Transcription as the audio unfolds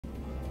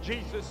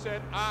Jesus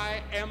said,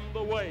 I am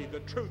the way,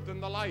 the truth,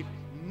 and the life.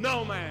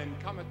 No man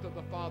cometh to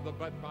the Father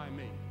but by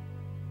me.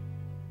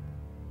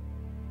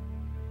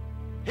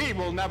 He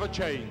will never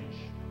change.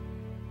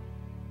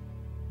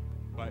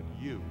 But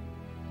you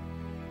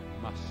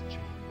must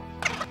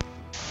change.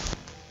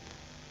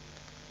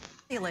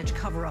 The alleged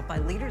cover-up by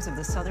leaders of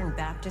the Southern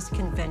Baptist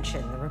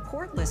Convention. The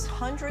report lists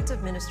hundreds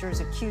of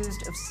ministers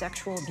accused of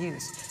sexual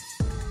abuse.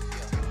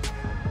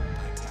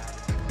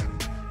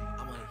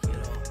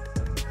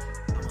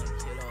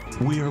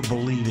 We are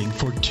believing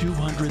for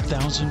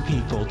 200,000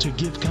 people to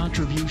give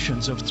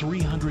contributions of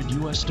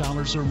 $300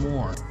 US or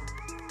more.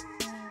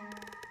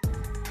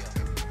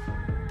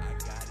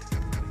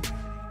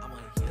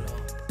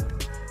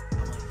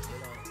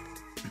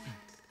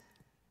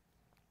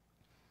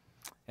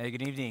 Hey,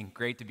 good evening.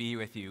 Great to be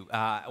with you.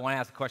 I want to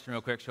ask a question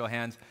real quick, show of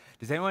hands.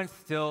 Does anyone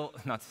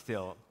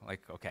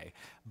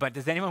but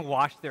does anyone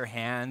wash their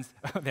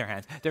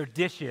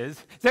dishes?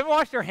 Does anyone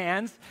wash their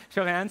hands?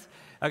 Show of hands.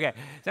 Okay.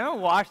 Does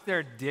anyone wash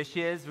their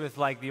dishes with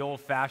like the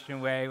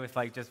old-fashioned way with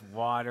like just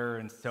water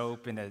and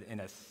soap in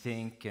a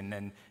sink and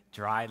then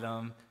dry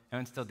them?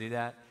 Anyone still do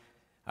that?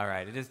 All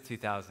right, it is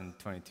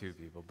 2022,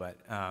 people, but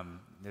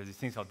there's these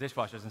things called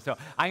dishwashers. And so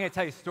I'm going to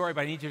tell you a story,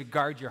 but I need you to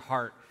guard your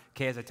heart,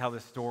 okay, as I tell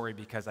this story,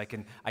 because I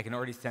can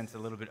already sense a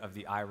little bit of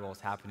the eye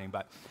rolls happening.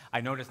 But I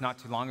noticed not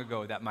too long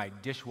ago that my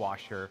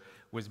dishwasher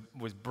was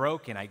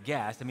broken, I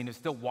guess. I mean, it was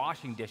still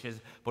washing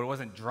dishes, but it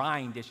wasn't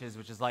drying dishes,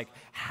 which is like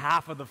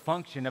half of the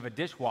function of a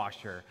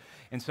dishwasher.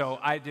 And so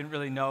I didn't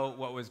really know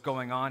what was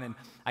going on, and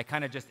I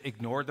kind of just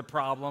ignored the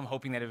problem,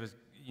 hoping that it was,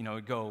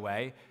 it'd go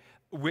away.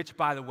 Which,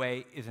 by the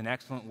way, is an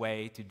excellent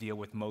way to deal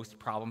with most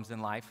problems in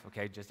life,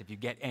 okay? Just if you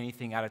get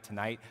anything out of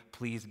tonight,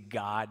 please,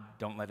 God,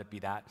 don't let it be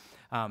that.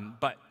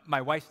 But my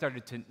wife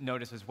started to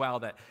notice as well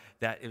that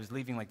it was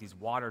leaving like these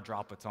water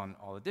droplets on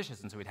all the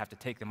dishes, and so we'd have to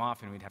take them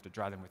off and we'd have to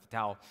dry them with a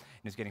towel, and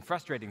it was getting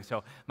frustrating.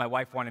 So my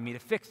wife wanted me to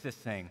fix this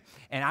thing.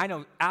 And I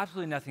know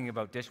absolutely nothing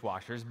about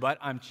dishwashers, but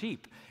I'm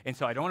cheap. And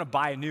so I don't want to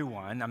buy a new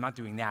one. I'm not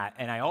doing that.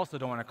 And I also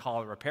don't want to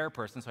call a repair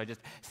person, so I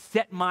just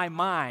set my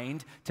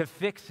mind to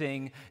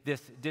fixing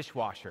this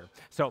dishwasher.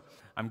 So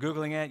I'm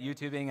Googling it,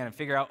 YouTubing, and I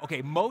figure out,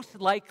 okay,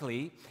 most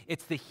likely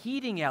it's the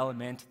heating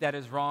element that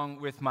is wrong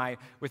with my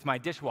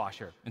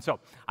dishwasher. And so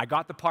I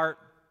got the part,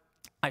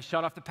 I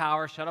shut off the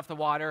power, shut off the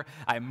water,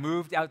 I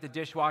moved out the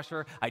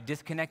dishwasher, I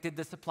disconnected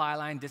the supply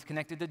line,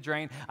 disconnected the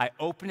drain, I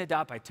opened it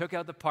up, I took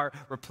out the part,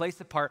 replaced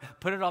the part,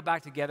 put it all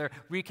back together,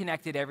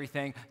 reconnected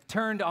everything,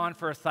 turned on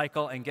for a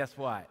cycle, and guess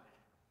what?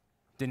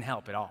 Didn't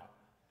help at all.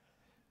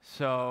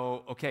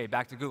 So, okay,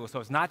 back to Google. So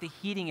it's not the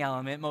heating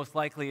element. Most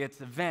likely it's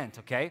the vent,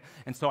 okay?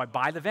 And so I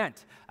buy the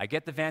vent. I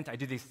get the vent. I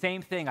do the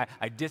same thing.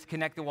 I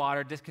disconnect the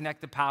water,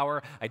 disconnect the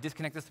power. I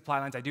disconnect the supply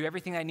lines. I do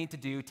everything I need to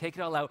do, take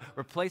it all out,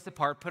 replace the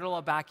part, put it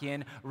all back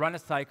in, run a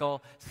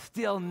cycle.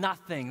 Still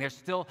nothing.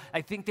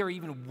 I think they're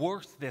even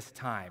worse this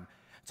time.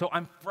 So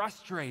I'm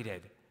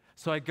frustrated.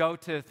 So I go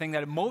to the thing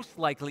that it most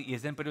likely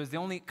isn't, but it was the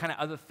only kind of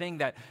other thing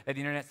that the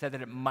internet said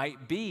that it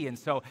might be. And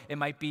so it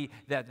might be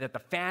that the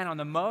fan on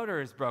the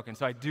motor is broken.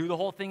 So I do the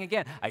whole thing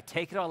again. I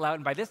take it all out.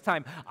 And by this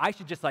time, I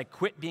should just like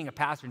quit being a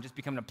pastor and just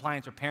become an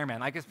appliance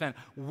repairman. I could spend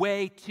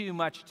way too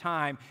much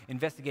time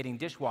investigating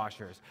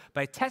dishwashers.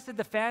 But I tested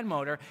the fan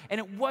motor, and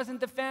it wasn't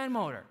the fan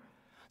motor.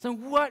 So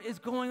what is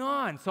going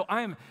on? So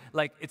I'm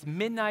like, it's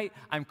midnight,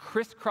 I'm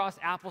crisscross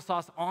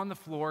applesauce on the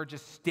floor,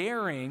 just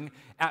staring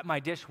at my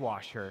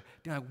dishwasher,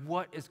 being like,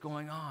 what is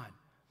going on?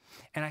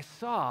 And I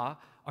saw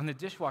on the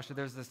dishwasher,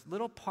 there's this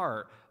little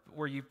part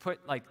where you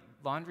put like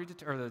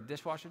or the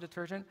dishwasher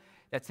detergent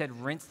that said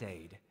rinse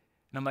aid.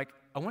 And I'm like,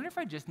 I wonder if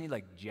I just need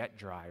like Jet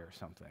Dry or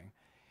something.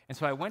 And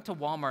so I went to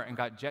Walmart and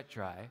got Jet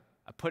Dry.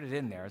 I put it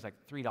in there, it was like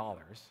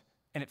 $3,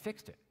 and it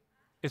fixed it.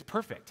 It's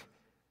perfect.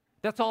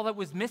 That's all that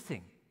was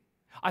missing.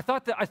 I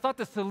thought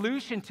the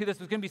solution to this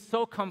was going to be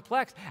so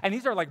complex, and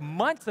these are like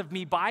months of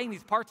me buying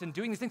these parts and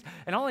doing these things,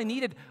 and all I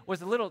needed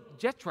was a little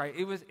Jet Dry.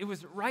 It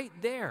was right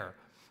there.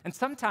 And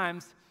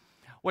sometimes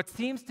what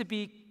seems to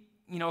be,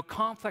 a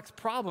complex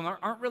problem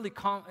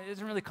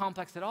isn't really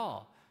complex at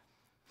all.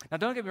 Now,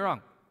 don't get me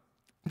wrong.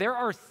 There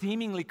are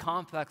seemingly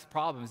complex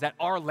problems that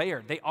are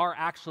layered. They are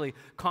actually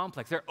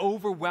complex. They're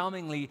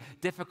overwhelmingly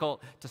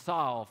difficult to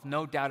solve,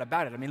 no doubt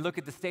about it. I mean, look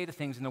at the state of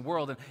things in the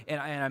world, and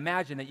I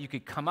imagine that you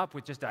could come up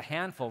with just a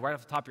handful right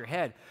off the top of your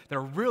head that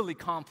are really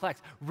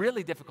complex,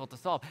 really difficult to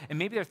solve. And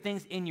maybe there are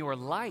things in your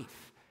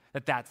life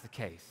that's the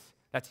case.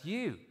 That's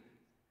you.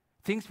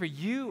 Things for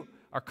you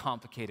are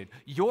complicated.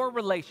 Your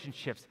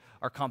relationships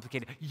are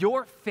complicated.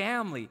 Your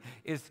family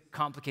is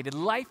complicated.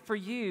 Life for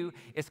you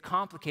is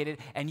complicated,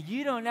 and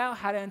you don't know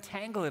how to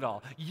untangle it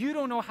all. You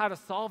don't know how to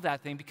solve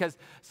that thing because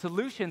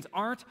solutions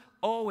aren't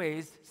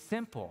always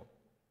simple.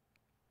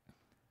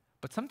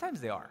 But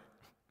sometimes they are.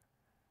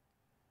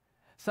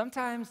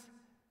 Sometimes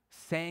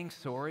saying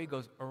sorry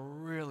goes a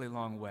really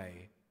long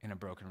way in a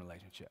broken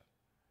relationship.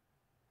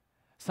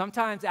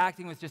 Sometimes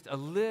acting with just a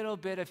little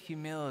bit of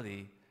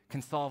humility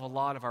can solve a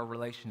lot of our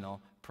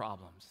relational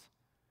problems.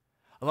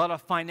 A lot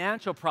of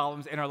financial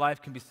problems in our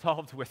life can be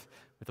solved with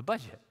a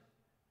budget.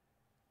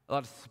 A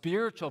lot of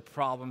spiritual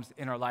problems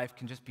in our life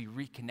can just be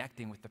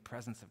reconnecting with the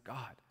presence of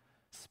God,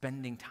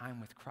 spending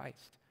time with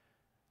Christ,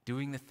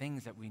 doing the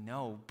things that we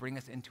know bring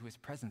us into his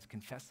presence,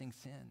 confessing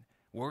sin,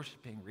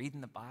 worshiping,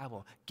 reading the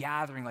Bible,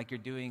 gathering like you're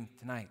doing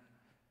tonight.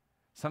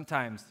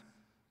 Sometimes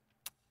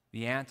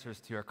the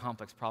answers to our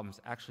complex problems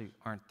actually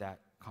aren't that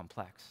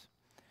complex.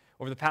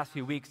 Over the past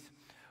few weeks,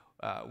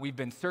 we've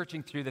been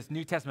searching through this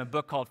New Testament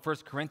book called 1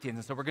 Corinthians,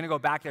 and so we're going to go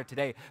back there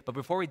today. But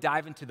before we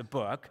dive into the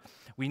book,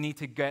 we need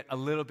to get a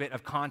little bit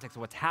of context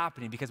of what's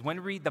happening, because when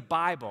we read the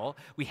Bible,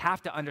 we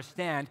have to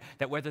understand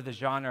that whether the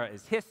genre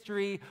is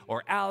history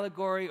or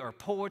allegory or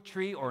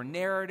poetry or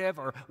narrative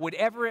or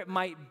whatever it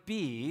might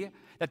be,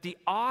 that the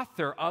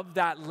author of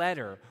that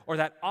letter or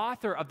that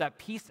author of that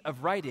piece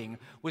of writing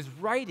was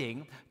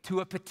writing to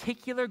a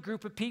particular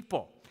group of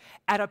people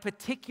at a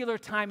particular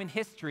time in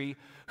history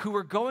who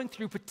were going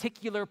through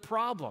particular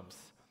problems.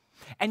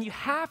 And you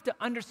have to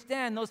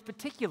understand those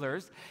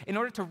particulars in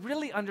order to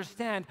really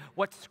understand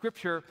what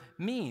Scripture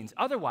means.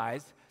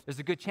 Otherwise, there's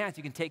a good chance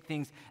you can take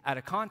things out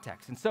of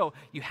context. And so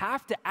you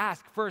have to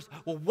ask first,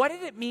 well, what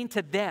did it mean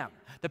to them?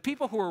 The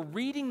people who are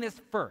reading this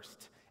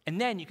first. And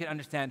then you can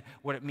understand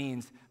what it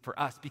means for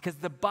us. Because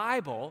the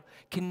Bible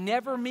can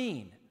never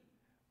mean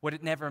what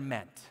it never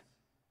meant.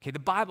 Okay, the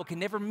Bible can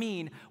never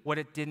mean what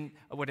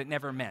it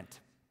never meant.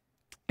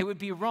 It would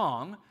be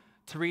wrong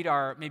to read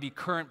our maybe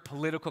current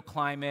political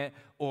climate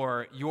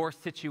or your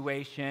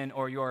situation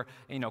or your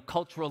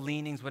cultural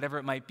leanings, whatever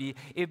it might be.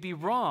 It would be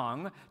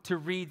wrong to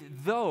read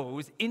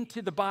those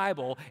into the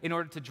Bible in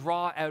order to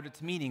draw out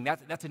its meaning.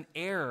 That's an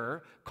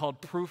error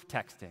called proof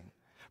texting.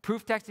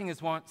 Proof texting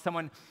is when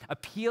someone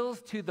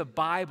appeals to the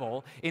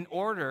Bible in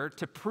order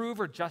to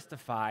prove or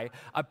justify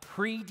a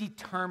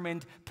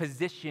predetermined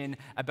position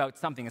about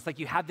something. It's like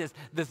you have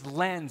this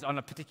lens on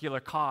a particular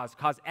cause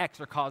X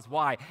or cause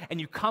Y,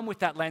 and you come with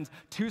that lens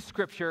to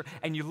Scripture,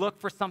 and you look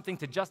for something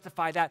to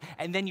justify that,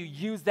 and then you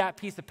use that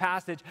piece of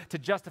passage to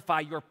justify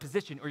your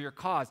position or your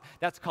cause.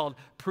 That's called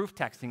proof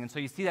texting. And so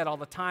you see that all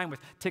the time with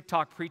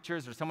TikTok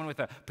preachers or someone with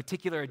a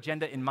particular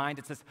agenda in mind.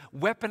 It's this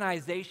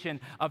weaponization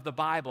of the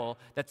Bible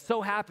that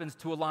so happens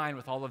to align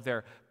with all of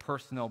their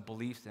personal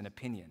beliefs and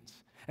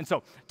opinions. And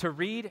so to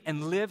read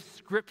and live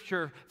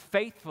Scripture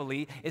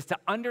faithfully is to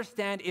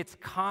understand its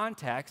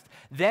context,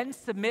 then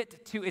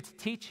submit to its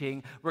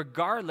teaching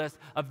regardless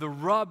of the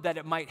rub that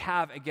it might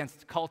have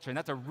against culture. And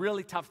that's a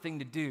really tough thing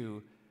to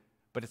do,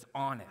 but it's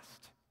honest.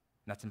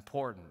 And that's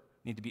important.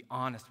 We need to be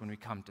honest when we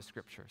come to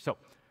Scripture. So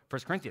 1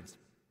 Corinthians.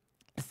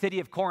 The city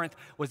of Corinth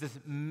was this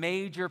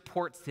major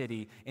port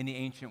city in the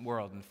ancient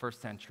world in the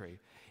first century.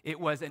 It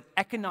was an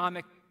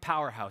economic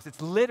powerhouse. It's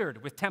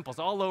littered with temples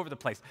all over the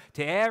place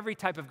to every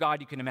type of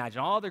god you can imagine,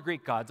 all the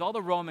Greek gods, all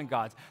the Roman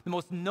gods. The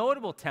most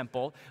notable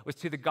temple was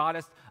to the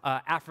goddess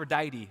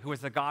Aphrodite, who was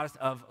the goddess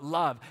of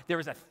love. There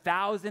was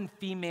 1,000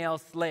 female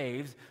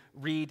slaves,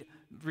 read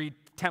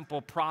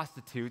temple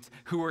prostitutes,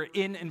 who were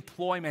in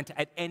employment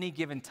at any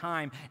given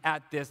time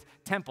at this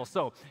temple.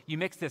 So you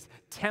mix this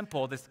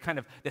temple, this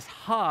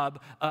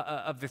hub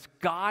of this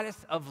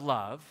goddess of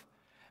love,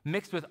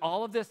 mixed with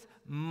all of this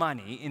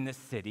money in this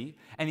city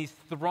and these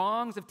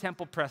throngs of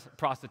temple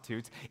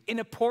prostitutes in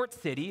a port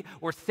city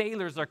where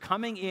sailors are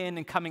coming in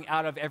and coming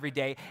out of every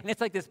day. And it's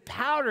like this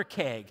powder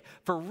keg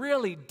for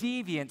really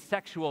deviant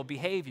sexual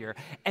behavior.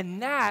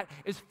 And that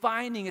is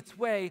finding its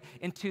way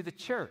into the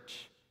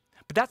church.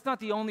 But that's not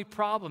the only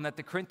problem that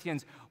the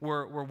Corinthians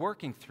were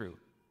working through.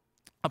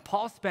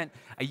 Paul spent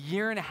a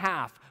year and a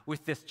half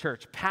with this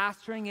church,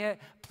 pastoring it,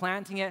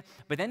 planting it,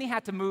 but then he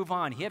had to move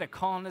on. He had a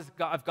call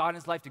of God in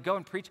his life to go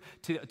and preach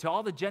to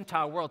all the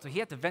Gentile world, so he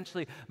had to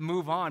eventually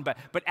move on.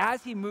 But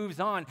as he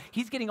moves on,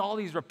 he's getting all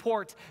these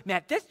reports,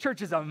 man, this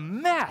church is a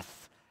mess.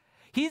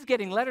 He's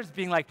getting letters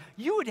being like,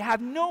 you would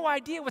have no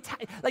idea what's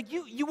happening. Like,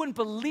 you wouldn't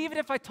believe it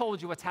if I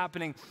told you what's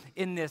happening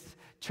in this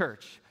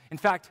church. In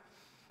fact,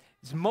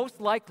 it's most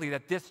likely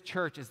that this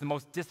church is the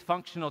most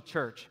dysfunctional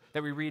church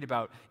that we read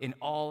about in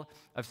all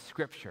of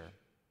Scripture.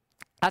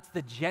 That's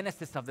the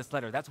genesis of this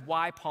letter. That's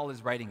why Paul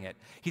is writing it.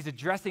 He's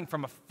addressing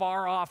from a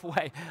far-off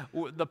way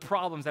the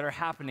problems that are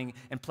happening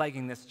and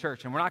plaguing this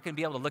church. And we're not going to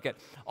be able to look at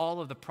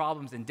all of the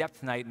problems in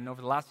depth tonight, and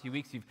over the last few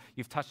weeks,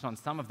 you've touched on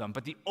some of them.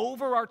 But the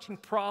overarching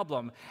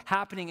problem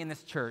happening in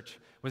this church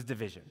was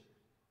division.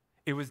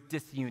 It was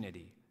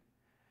disunity.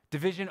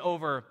 Division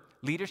over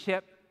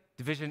leadership,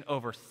 division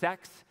over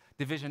sex,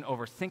 division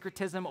over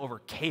syncretism, over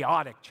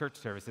chaotic church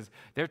services.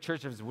 Their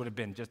church services would have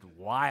been just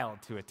wild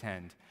to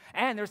attend.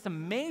 And there's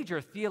some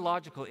major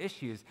theological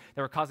issues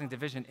that were causing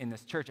division in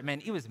this church.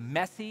 Man, it was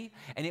messy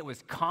and it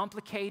was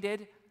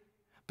complicated,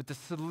 but the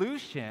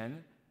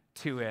solution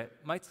to it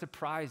might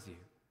surprise you.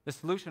 The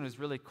solution was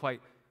really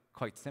quite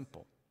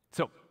simple.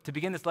 So to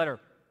begin this letter,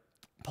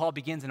 Paul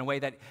begins in a way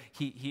that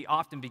he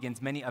often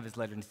begins many of his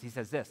letters. He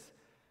says this: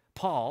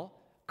 Paul,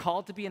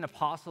 called to be an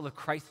apostle of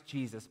Christ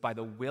Jesus by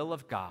the will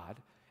of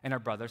God, and our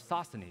brother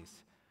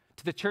Sosthenes,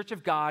 to the church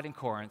of God in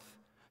Corinth,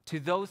 to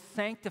those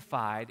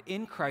sanctified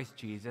in Christ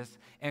Jesus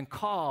and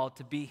called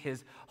to be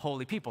his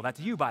holy people.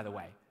 That's you, by the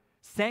way.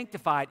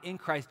 sanctified in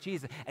Christ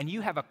Jesus, and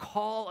you have a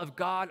call of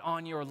God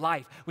on your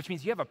life, which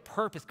means you have a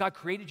purpose. God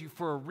created you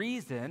for a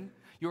reason.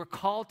 You are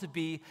called to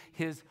be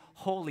his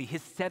holy,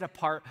 his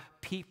set-apart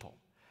people.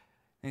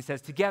 And he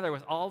says, together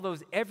with all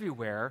those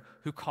everywhere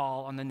who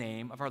call on the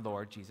name of our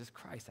Lord Jesus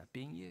Christ, that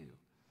being you.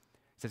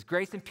 He says,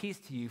 grace and peace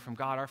to you from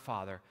God our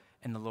Father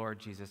and the Lord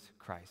Jesus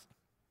Christ.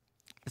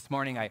 This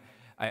morning, I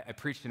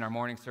preached in our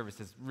morning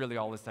services really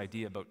all this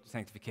idea about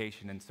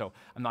sanctification, and so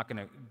I'm not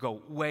going to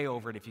go way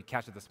over it if you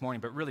catch it this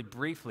morning, but really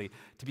briefly,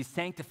 to be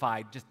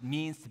sanctified just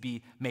means to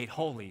be made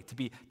holy, to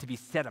be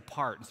set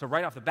apart. And so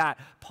right off the bat,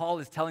 Paul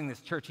is telling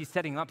this church, he's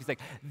setting them up, he's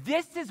like,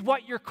 this is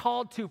what you're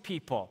called to,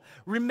 people.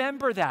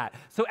 Remember that.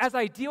 So as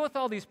I deal with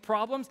all these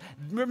problems,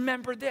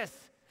 remember this.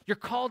 You're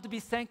called to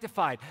be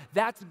sanctified.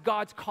 That's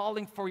God's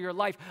calling for your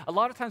life. A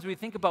lot of times when we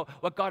think about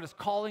what God is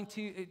calling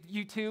to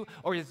you to,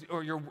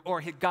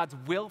 or God's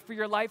will for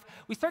your life,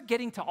 we start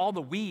getting to all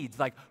the weeds,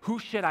 like who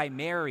should I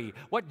marry?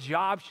 What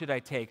job should I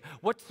take?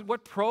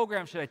 What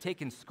program should I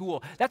take in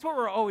school? That's what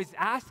we're always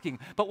asking.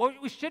 But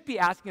what we should be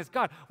asking is,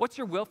 God, what's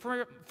your will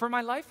for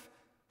my life?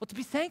 Well, to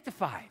be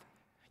sanctified.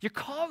 You're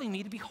calling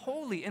me to be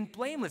holy and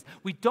blameless.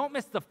 We don't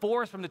miss the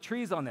forest from the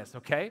trees on this,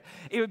 okay?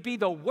 It would be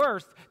the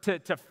worst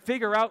to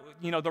figure out,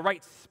 the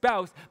right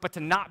spouse, but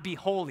to not be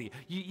holy.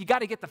 You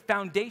got to get the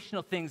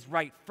foundational things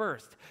right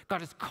first.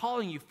 God is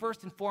calling you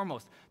first and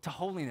foremost to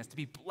holiness, to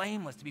be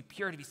blameless, to be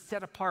pure, to be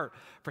set apart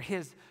for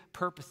his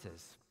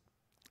purposes.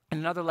 In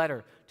another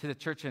letter to the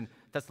church in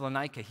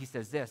Thessalonica, he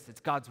says this,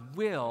 it's God's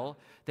will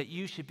that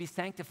you should be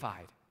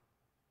sanctified.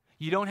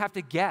 You don't have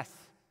to guess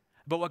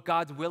about what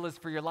God's will is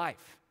for your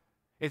life.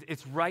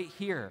 It's right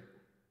here.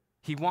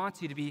 He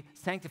wants you to be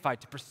sanctified,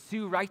 to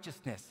pursue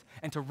righteousness,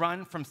 and to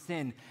run from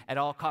sin at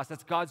all costs.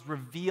 That's God's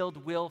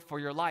revealed will for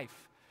your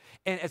life.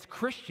 And as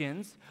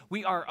Christians,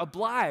 we are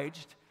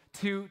obliged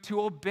to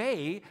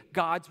obey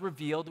God's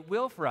revealed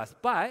will for us.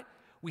 But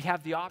we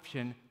have the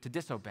option to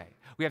disobey.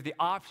 We have the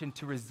option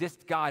to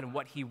resist God and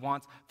what he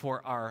wants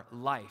for our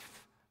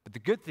life. But the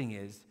good thing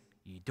is,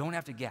 you don't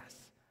have to guess.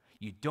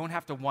 You don't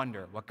have to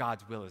wonder what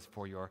God's will is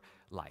for your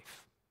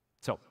life.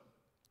 So,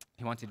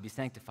 he wants you to be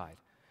sanctified.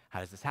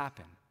 How does this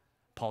happen?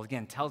 Paul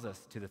again tells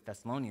us to the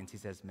Thessalonians, he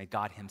says, may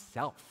God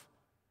himself,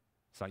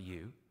 it's not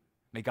you,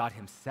 may God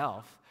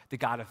himself, the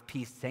God of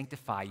peace,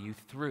 sanctify you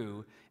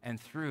through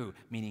and through,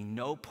 meaning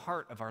no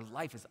part of our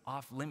life is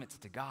off limits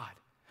to God.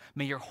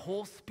 May your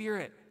whole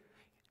spirit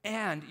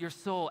and your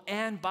soul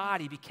and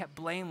body be kept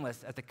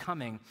blameless at the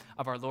coming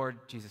of our Lord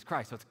Jesus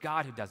Christ. So it's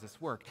God who does this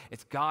work.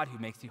 It's God who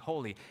makes you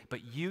holy.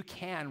 But you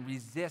can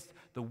resist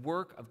the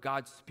work of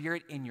God's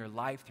Spirit in your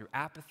life through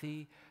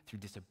apathy, through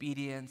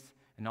disobedience,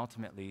 and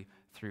ultimately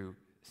through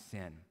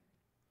sin.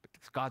 But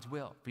it's God's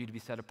will for you to be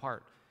set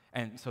apart.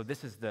 And so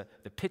this is the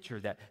picture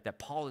that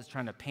Paul is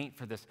trying to paint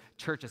for this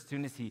church as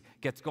soon as he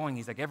gets going.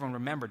 He's like, everyone,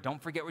 remember,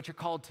 don't forget what you're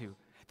called to.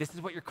 This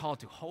is what you're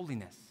called to,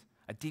 holiness.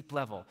 A deep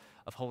level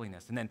of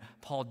holiness. And then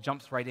Paul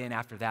jumps right in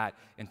after that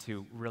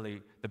into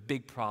really the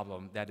big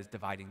problem that is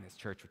dividing this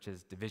church, which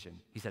is division.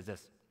 He says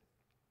this,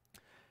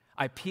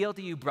 I appeal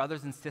to you,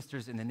 brothers and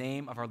sisters, in the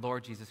name of our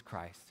Lord Jesus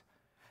Christ,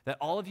 that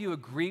all of you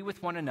agree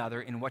with one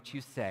another in what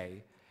you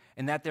say,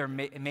 and that there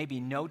may be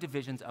no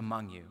divisions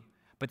among you,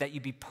 but that you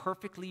be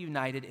perfectly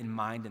united in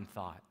mind and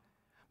thought.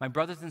 My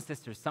brothers and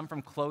sisters, some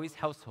from Chloe's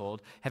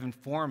household have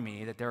informed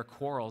me that there are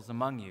quarrels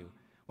among you.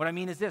 What I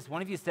mean is this,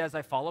 one of you says,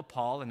 I follow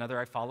Paul, another,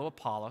 I follow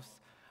Apollos,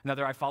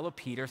 another, I follow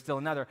Peter, still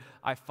another,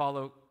 I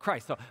follow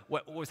Christ. So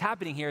what was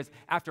happening here is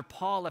after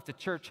Paul left the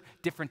church,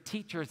 different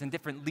teachers and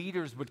different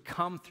leaders would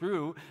come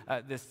through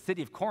this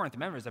city of Corinth.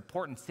 Remember, it's an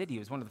important city. It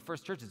was one of the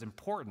first churches,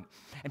 important.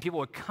 And people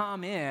would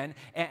come in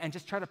and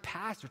just try to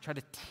pastor, try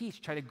to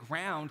teach, try to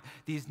ground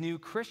these new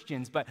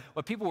Christians. But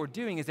what people were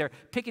doing is they're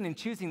picking and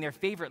choosing their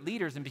favorite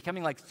leaders and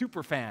becoming like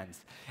super fans.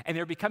 And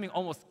they're becoming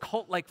almost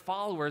cult-like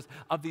followers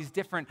of these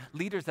different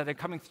leaders that are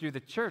coming through the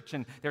church.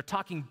 And they're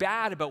talking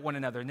bad about one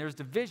another. And there's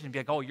division. Be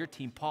like, oh, you're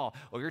team Paul,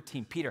 or you're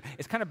team Peter.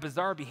 It's kind of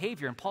bizarre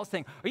behavior. And Paul's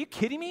saying, are you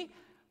kidding me?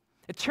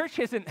 The church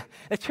isn't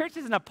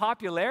a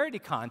popularity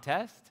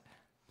contest.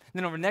 And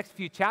then over the next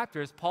few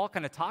chapters, Paul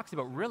kind of talks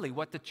about really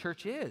what the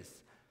church is.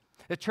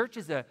 The church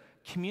is a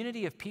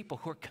community of people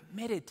who are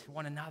committed to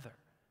one another,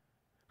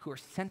 who are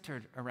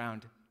centered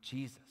around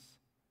Jesus,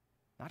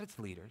 not its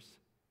leaders,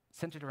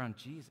 centered around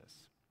Jesus.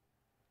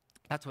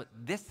 That's what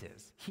this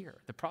is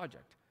here, the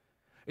project.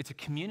 It's a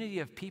community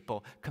of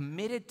people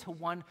committed to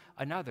one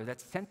another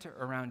that center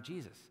around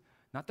Jesus,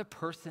 not the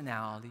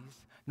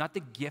personalities, not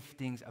the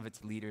giftings of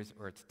its leaders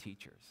or its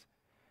teachers.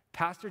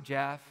 Pastor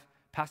Jeff,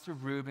 Pastor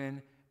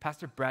Ruben,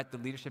 Pastor Brett, the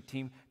leadership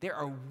team, they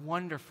are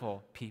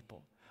wonderful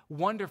people,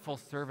 wonderful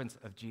servants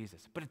of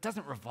Jesus, but it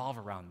doesn't revolve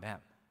around them.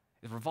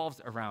 It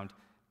revolves around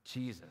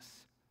Jesus.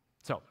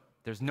 So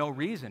there's no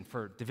reason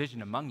for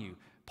division among you,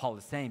 Paul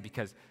is saying,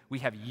 because we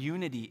have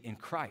unity in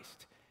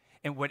Christ.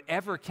 And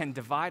whatever can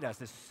divide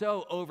us is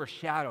so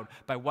overshadowed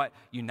by what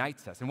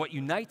unites us. And what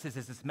unites us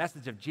is this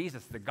message of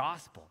Jesus, the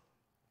gospel.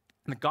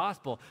 And the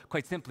gospel,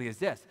 quite simply, is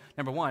this.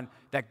 Number one,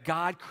 that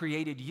God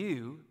created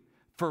you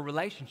for a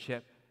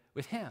relationship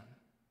with him.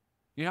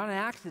 You're not an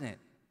accident.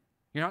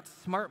 You're not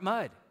smart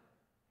mud.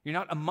 You're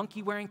not a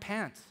monkey wearing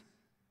pants.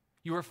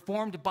 You were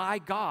formed by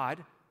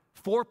God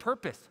for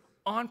purpose,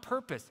 on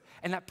purpose.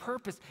 And that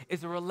purpose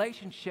is a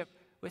relationship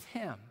with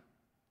Him.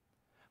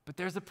 But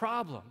there's a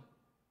problem.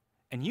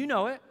 And you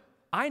know it.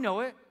 I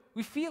know it.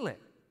 We feel it.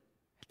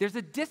 There's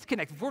a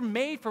disconnect. If we're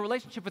made for a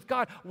relationship with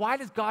God, why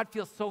does God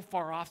feel so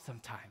far off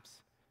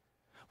sometimes?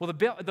 Well,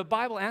 the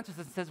Bible answers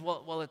and says,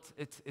 well,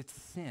 it's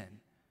sin.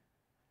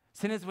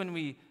 Sin is when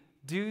we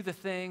do the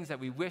things that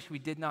we wish we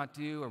did not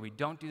do, or we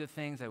don't do the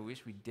things that we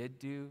wish we did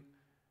do.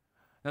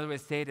 Another way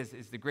to say it is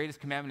the greatest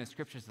commandment in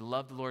Scripture is to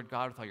love the Lord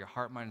God with all your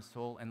heart, mind, and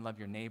soul, and love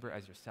your neighbor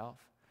as yourself.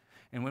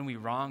 And when we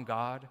wrong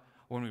God,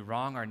 or when we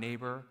wrong our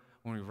neighbor,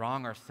 when we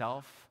wrong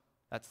ourselves,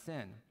 that's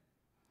sin.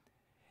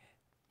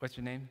 What's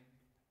your name?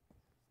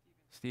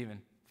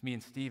 Stephen. It's me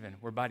and Stephen.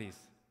 We're buddies,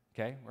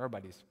 okay? We're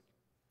buddies.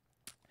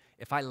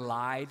 If I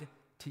lied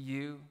to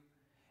you,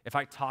 if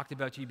I talked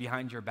about you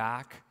behind your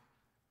back,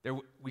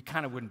 we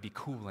kind of wouldn't be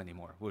cool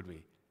anymore, would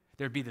we?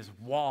 There'd be this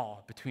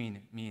wall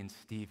between me and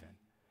Stephen.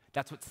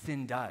 That's what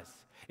sin does.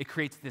 It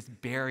creates this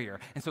barrier.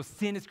 And so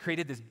sin has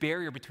created this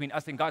barrier between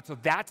us and God. So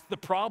that's the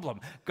problem.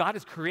 God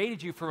has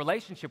created you for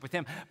relationship with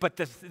Him, but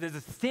there's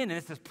a sin and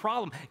it's this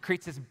problem. It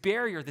creates this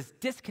barrier, this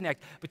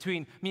disconnect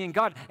between me and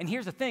God. And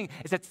here's the thing,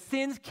 is that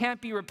sins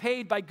can't be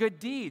repaid by good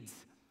deeds.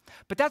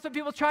 But that's what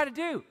people try to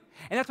do.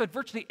 And that's what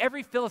virtually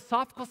every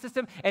philosophical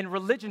system and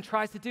religion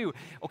tries to do.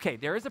 Okay,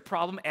 there is a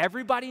problem.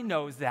 Everybody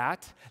knows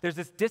that. There's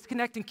this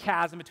disconnect and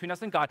chasm between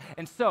us and God.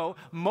 And so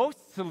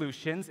most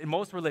solutions in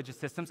most religious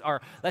systems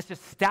are, let's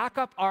just stack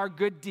up our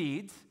good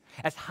deeds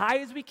as high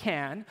as we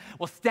can.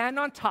 We'll stand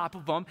on top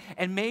of them,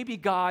 and maybe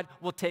God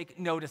will take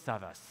notice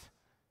of us.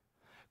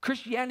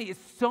 Christianity is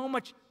so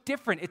much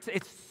different.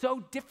 It's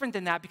so different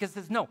than that because it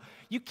says, no,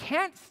 you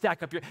can't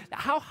stack up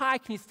how high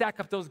can you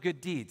stack up those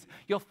good deeds?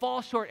 You'll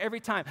fall short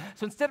every time.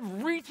 So instead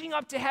of reaching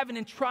up to heaven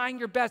and trying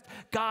your best,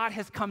 God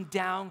has come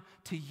down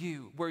to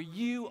you, where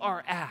you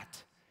are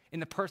at in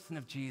the person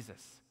of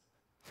Jesus.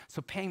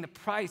 So paying the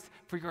price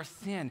for your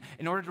sin,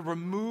 in order to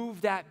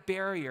remove that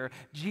barrier,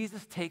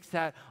 Jesus takes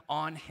that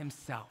on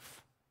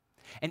Himself.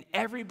 And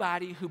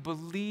everybody who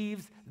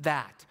believes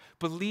that,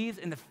 believes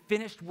in the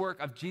finished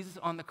work of Jesus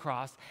on the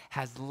cross,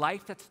 has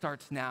life that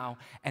starts now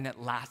and it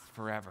lasts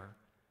forever.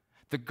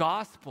 The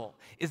gospel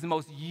is the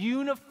most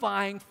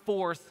unifying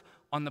force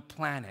on the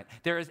planet.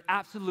 There is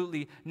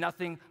absolutely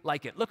nothing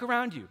like it. Look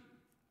around you.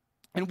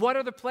 In what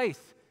other place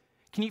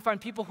can you find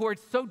people who are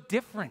so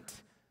different?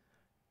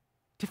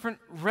 Different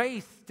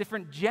race,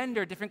 different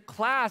gender, different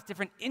class,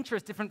 different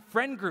interests, different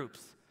friend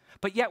groups.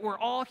 But yet we're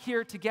all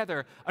here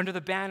together under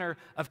the banner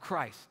of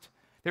Christ.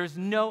 There's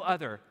no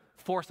other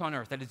force on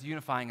earth that is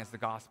unifying as the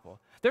gospel.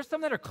 There's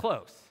some that are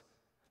close.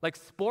 Like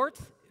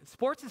sports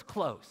is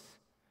close.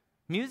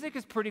 Music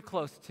is pretty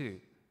close too.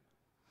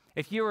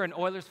 If you were an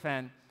Oilers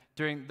fan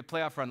during the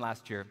playoff run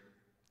last year,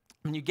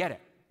 and you get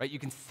it, right? You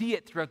can see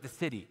it throughout the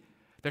city.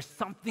 There's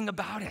something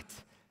about it.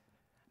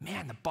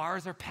 Man, the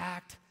bars are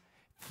packed.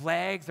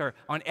 Flags are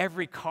on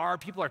every car.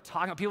 People are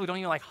talking. People who don't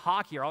even like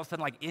hockey are all of a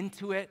sudden like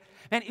into it.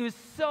 Man, it was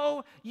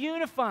so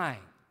unifying.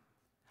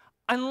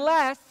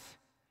 Unless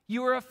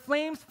you were a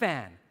Flames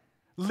fan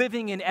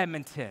living in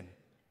Edmonton.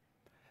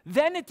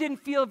 Then it didn't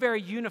feel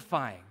very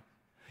unifying.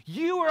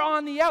 You were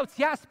on the outs.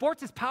 Yeah,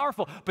 sports is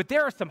powerful, but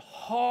there are some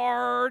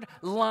hard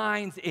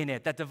lines in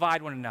it that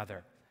divide one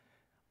another.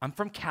 I'm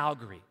from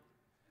Calgary.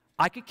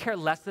 I could care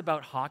less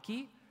about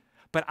hockey,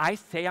 but I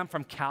say I'm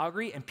from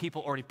Calgary, and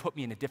people already put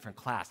me in a different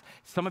class.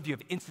 Some of you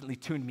have instantly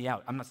tuned me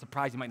out. I'm not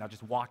surprised you might not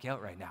just walk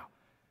out right now.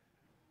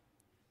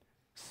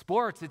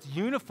 Sports, it's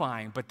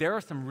unifying, but there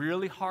are some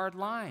really hard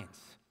lines.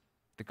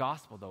 The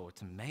gospel, though,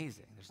 it's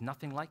amazing. There's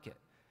nothing like it.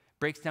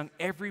 Breaks down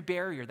every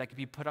barrier that could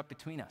be put up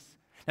between us.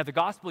 Now, the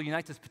gospel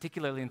unites us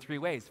particularly in three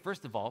ways.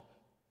 First of all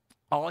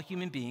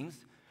human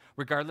beings,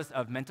 regardless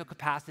of mental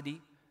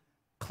capacity,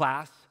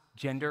 class,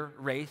 gender,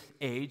 race,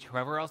 age,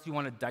 however else you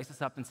want to dice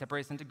us up and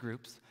separate us into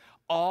groups,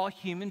 all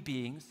human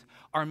beings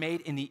are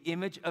made in the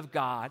image of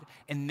God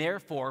and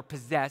therefore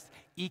possess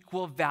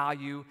equal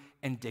value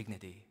and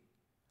dignity.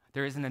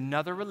 There isn't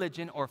another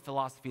religion or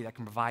philosophy that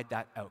can provide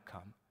that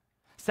outcome.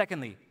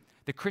 Secondly,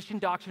 the Christian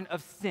doctrine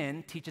of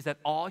sin teaches that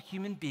all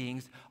human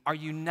beings are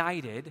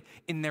united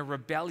in their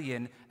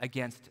rebellion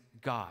against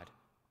God.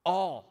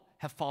 All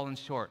have fallen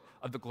short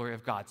of the glory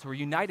of God. So we're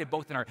united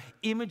both in our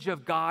image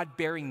of God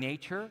bearing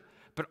nature,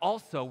 but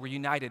also we're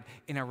united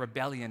in our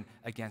rebellion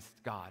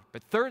against God.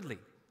 But thirdly,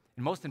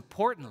 and most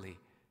importantly,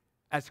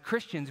 as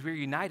Christians, we're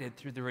united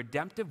through the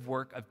redemptive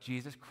work of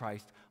Jesus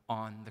Christ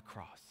on the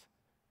cross.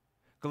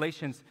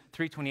 Galatians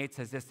 3:28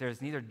 says this, there is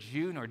neither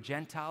Jew nor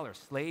Gentile or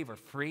slave or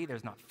free.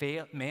 There's not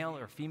male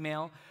or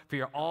female, for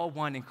you're all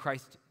one in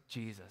Christ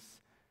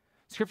Jesus.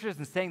 Scripture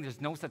isn't saying there's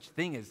no such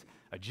thing as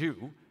a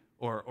Jew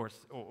or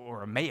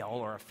a male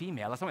or a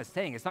female. That's not what it's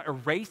saying. It's not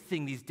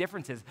erasing these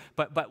differences,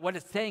 but what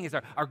it's saying is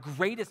our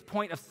greatest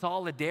point of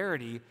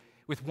solidarity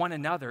with one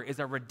another is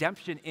our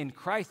redemption in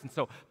Christ. And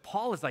so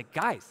Paul is like,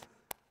 guys,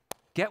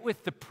 get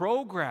with the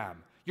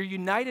program. You're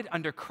united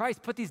under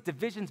Christ. Put these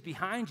divisions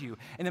behind you.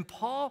 And then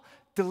Paul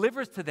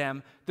delivers to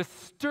them the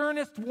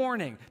sternest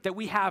warning that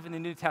we have in the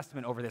New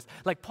Testament over this.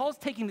 Like, Paul's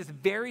taking this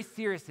very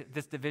serious,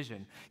 this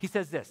division. He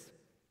says this,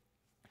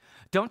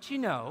 "Don't you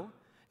know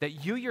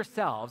that you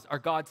yourselves are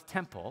God's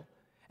temple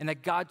and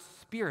that God's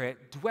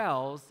Spirit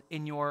dwells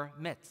in your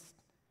midst?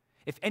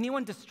 If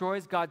anyone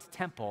destroys God's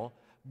temple,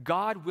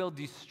 God will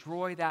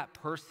destroy that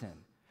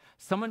person."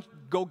 Someone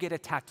go get a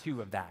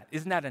tattoo of that.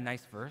 Isn't that a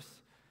nice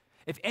verse?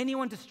 If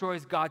anyone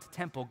destroys God's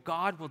temple,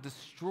 God will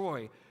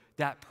destroy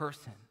that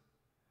person.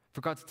 For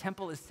God's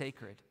temple is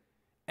sacred,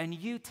 and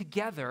you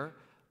together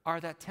are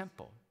that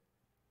temple.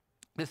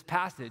 This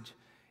passage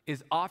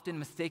is often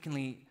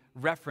mistakenly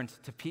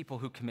referenced to people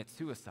who commit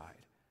suicide.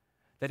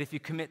 That if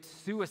you commit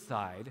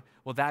suicide,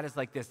 well, that is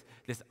like this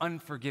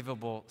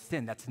unforgivable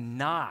sin. That's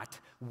not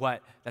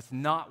what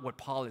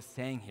Paul is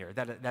saying here.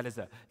 That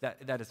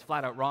is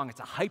flat out wrong. It's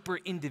a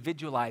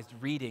hyper-individualized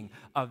reading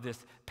of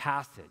this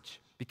passage.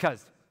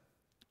 Because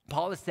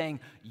Paul is saying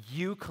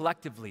you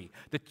collectively,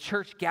 the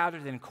church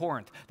gathered in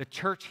Corinth, the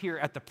church here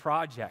at the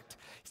project.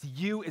 So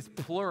you is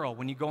plural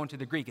when you go into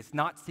the Greek. It's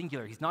not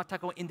singular. He's not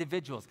talking about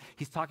individuals.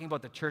 He's talking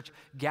about the church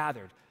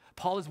gathered.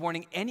 Paul is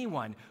warning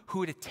anyone who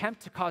would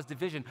attempt to cause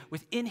division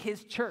within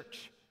his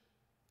church.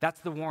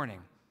 That's the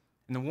warning.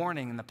 And the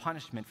warning and the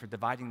punishment for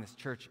dividing this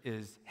church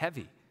is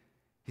heavy.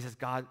 He says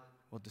God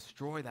will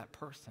destroy that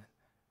person.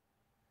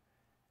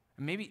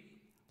 And maybe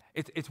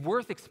it's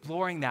worth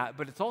exploring that,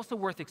 but it's also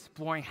worth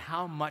exploring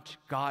how much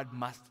God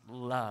must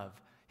love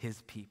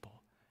his people,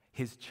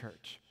 his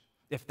church,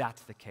 if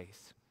that's the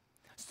case.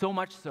 So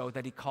much so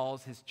that he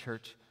calls his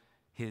church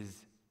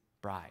his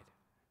bride.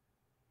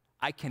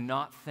 I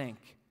cannot think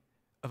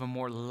of a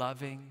more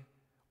loving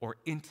or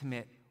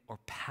intimate or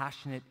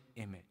passionate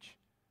image.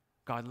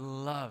 God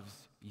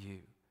loves you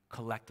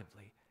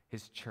collectively,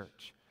 his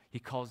church. He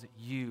calls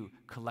you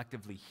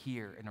collectively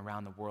here and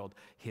around the world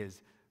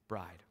his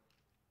bride.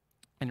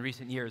 In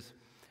recent years,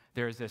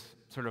 there's this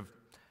sort of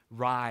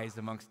rise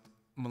amongst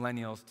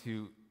millennials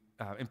to,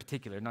 in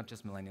particular, not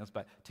just millennials,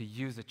 but to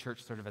use the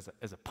church sort of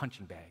as a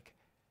punching bag,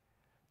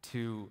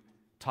 to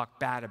talk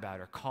bad about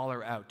her, call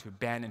her out, to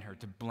abandon her,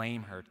 to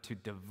blame her, to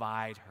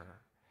divide her.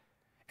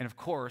 And of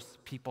course,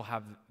 people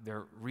have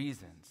their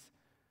reasons.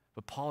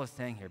 But Paul is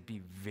saying here, be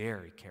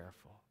very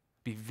careful.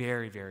 Be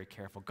very, very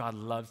careful. God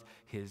loves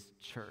his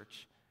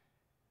church,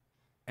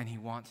 and he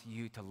wants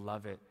you to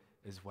love it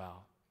as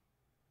well.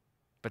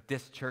 But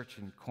this church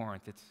in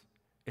Corinth,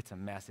 it's a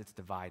mess. It's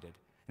divided.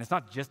 And it's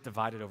not just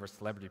divided over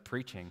celebrity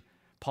preaching.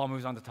 Paul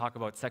moves on to talk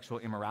about sexual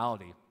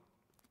immorality.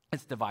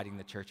 It's dividing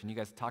the church. And you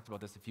guys talked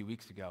about this a few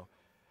weeks ago.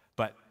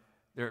 But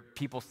there are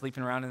people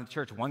sleeping around in the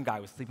church. One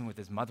guy was sleeping with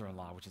his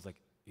mother-in-law, which is like,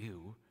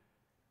 ew,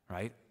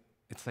 right?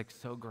 It's like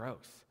so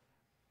gross.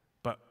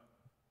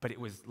 But it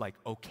was like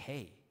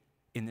okay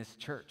in this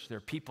church. There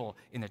are people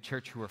in the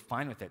church who are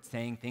fine with it,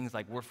 saying things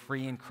like, we're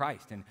free in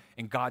Christ,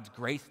 and God's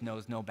grace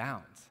knows no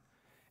bounds.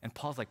 And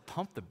Paul's like,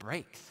 pump the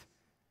brakes.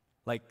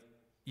 Like,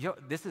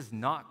 this is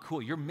not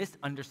cool. You're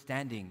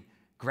misunderstanding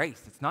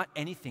grace. It's not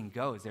anything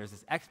goes. There's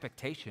this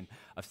expectation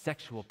of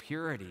sexual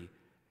purity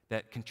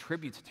that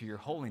contributes to your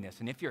holiness.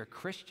 And if you're a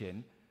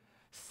Christian,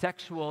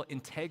 sexual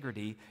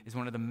integrity is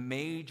one of the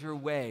major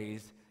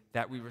ways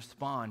that we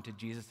respond to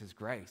Jesus'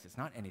 grace. It's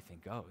not anything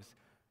goes.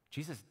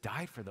 Jesus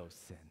died for those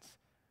sins.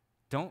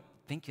 Don't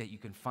think that you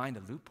can find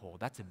a loophole.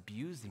 That's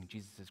abusing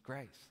Jesus'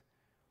 grace.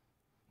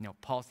 You know,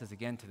 Paul says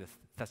again to the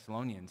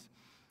Thessalonians,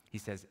 he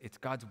says, it's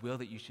God's will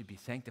that you should be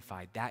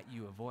sanctified, that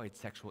you avoid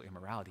sexual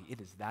immorality.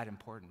 It is that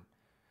important.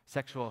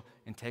 Sexual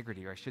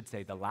integrity, or I should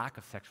say the lack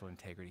of sexual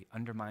integrity,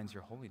 undermines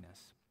your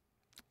holiness.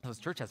 So this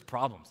church has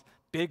problems,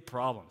 big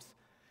problems.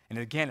 And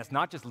again, it's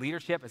not just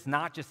leadership, it's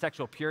not just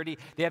sexual purity.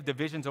 They have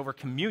divisions over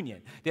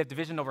communion. They have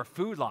division over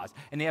food laws.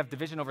 And they have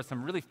division over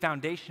some really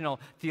foundational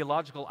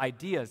theological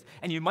ideas.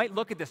 And you might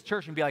look at this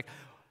church and be like,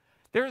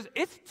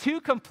 it's too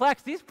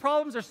complex. These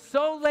problems are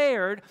so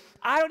layered,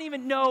 I don't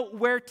even know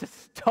where to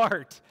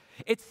start.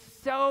 It's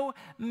so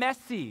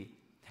messy.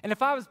 And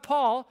if I was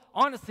Paul,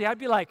 honestly, I'd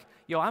be like,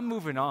 I'm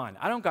moving on.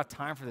 I don't got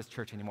time for this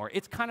church anymore.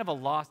 It's kind of a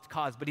lost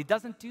cause, but he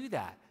doesn't do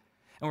that.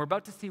 And we're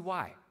about to see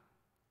why.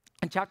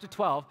 In chapter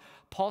 12,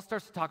 Paul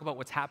starts to talk about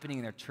what's happening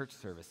in their church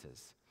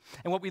services.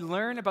 And what we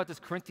learn about this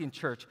Corinthian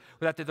church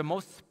was that they're the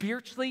most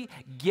spiritually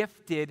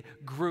gifted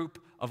group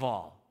of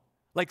all.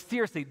 Like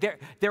seriously,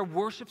 their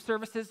worship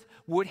services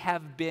would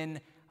have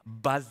been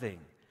buzzing,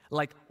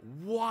 like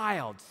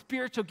wild,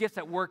 spiritual gifts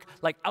at work,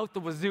 like out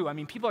the wazoo. I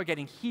mean, people are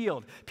getting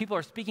healed. People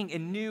are speaking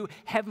in new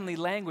heavenly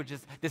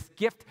languages. This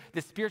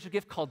spiritual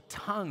gift called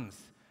tongues.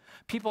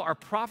 People are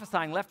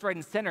prophesying left, right,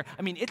 and center.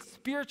 I mean, it's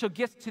spiritual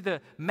gifts to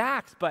the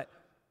max, but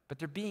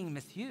they're being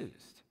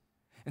misused.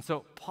 And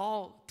so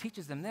Paul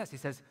teaches them this. He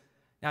says,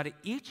 now to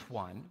each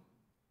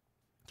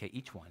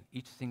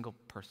single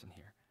person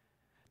here,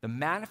 the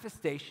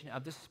manifestation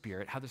of the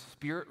Spirit, how the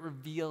Spirit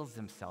reveals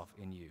himself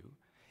in you,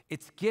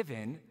 it's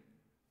given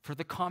for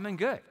the common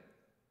good.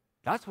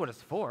 That's what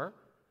it's for.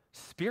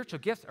 Spiritual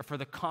gifts are for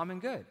the common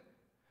good.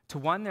 To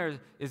one there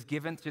is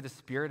given through the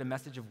Spirit a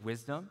message of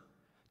wisdom,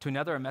 to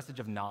another a message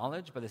of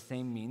knowledge by the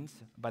same means,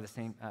 by the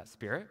same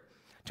Spirit,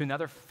 to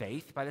another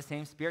faith by the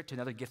same Spirit, to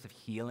another gifts of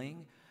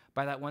healing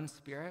by that one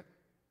Spirit.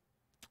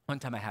 One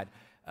time I had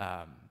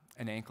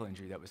an ankle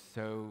injury that was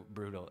so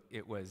brutal.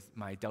 It was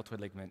my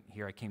deltoid ligament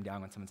here. I came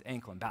down on someone's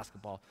ankle in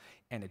basketball,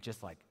 and it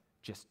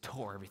just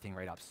tore everything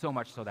right up. So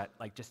much so that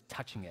just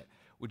touching it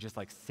would just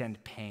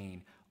send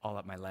pain all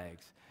up my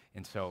legs.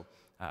 And so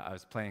I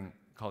was playing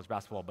college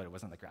basketball, but it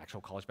wasn't like actual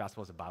college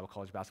basketball. It was a Bible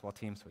college basketball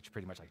team, so it's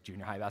pretty much like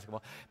junior high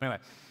basketball. But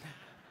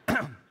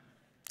anyway,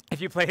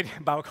 if you played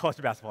Bible college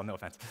basketball, no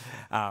offense.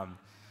 That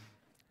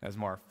was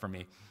more for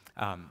me.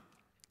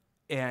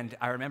 And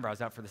I remember I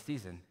was out for the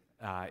season.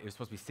 It was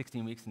supposed to be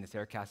 16 weeks in this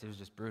air cast. It was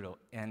just brutal.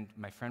 And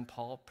my friend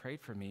Paul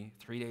prayed for me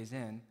 3 days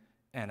in,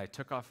 and I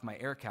took off my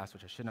air cast,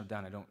 which I shouldn't have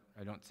done.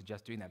 I don't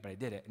suggest doing that, but I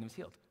did it, and it was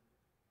healed,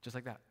 just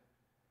like that.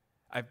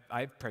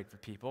 I've prayed for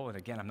people, and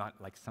again, I'm not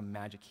like some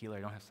magic healer. I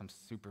don't have some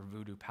super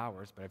voodoo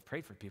powers, but I've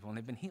prayed for people, and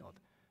they've been healed.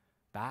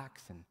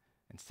 Backs and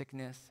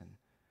sickness.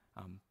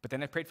 But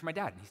then I prayed for my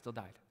dad, and he still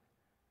died.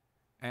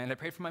 And I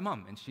prayed for my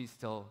mom, and she's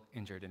still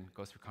injured and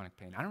goes through chronic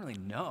pain. I don't really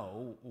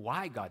know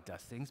why God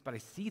does things, but I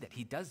see that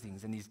he does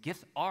things, and these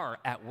gifts are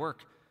at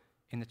work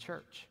in the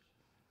church.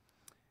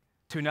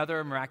 To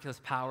another, miraculous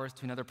powers,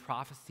 to another,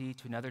 prophecy,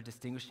 to another,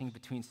 distinguishing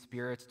between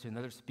spirits, to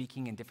another,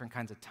 speaking in different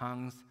kinds of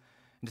tongues,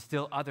 and to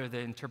still other, the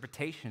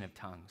interpretation of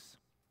tongues.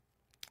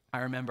 I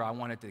remember I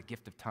wanted the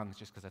gift of tongues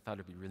just because I thought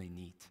it would be really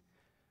neat.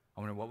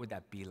 I wondered what would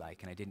that be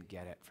like, and I didn't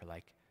get it for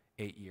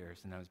 8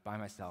 years, and I was by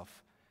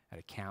myself at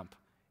a camp,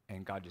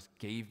 and God just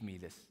gave me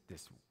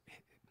this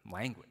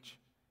language.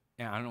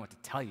 And I don't know what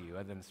to tell you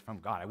other than it's from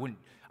God. I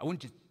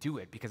wouldn't just do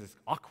it because it's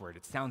awkward.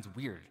 It sounds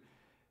weird.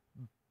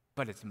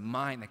 But it's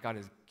mine that God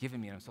has given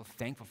me, and I'm so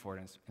thankful for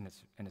it, and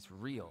it's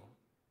real.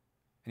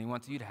 And he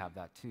wants you to have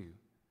that too.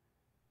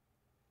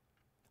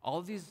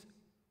 All these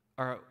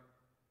are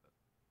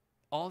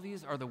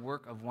the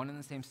work of one and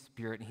the same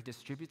Spirit, and he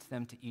distributes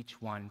them to each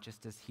one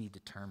just as he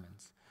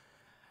determines.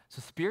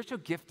 So spiritual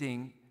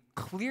gifting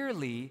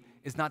clearly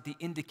is not the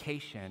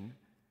indication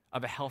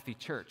of a healthy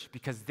church,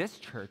 because this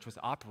church was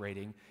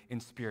operating in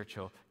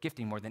spiritual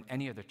gifting more than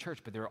any other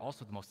church, but they were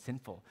also the most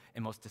sinful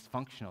and most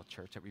dysfunctional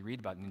church that we read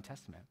about in the New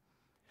Testament.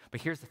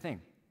 But here's the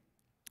thing.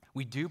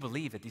 We do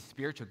believe that these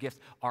spiritual gifts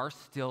are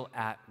still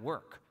at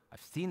work.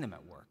 I've seen them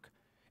at work.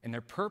 And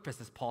their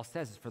purpose, as Paul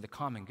says, is for the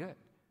common good.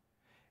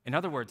 In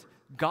other words,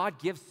 God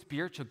gives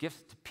spiritual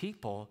gifts to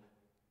people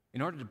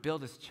in order to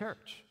build his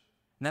church.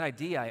 And that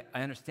idea,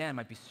 I understand,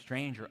 might be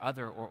strange or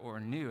other or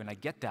new, and I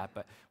get that,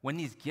 but when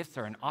these gifts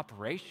are in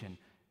operation,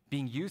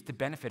 being used to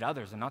benefit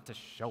others and not to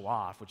show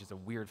off, which is a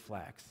weird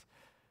flex,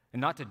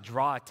 and not to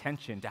draw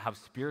attention to how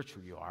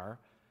spiritual you are,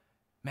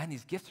 man,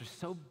 these gifts are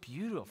so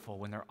beautiful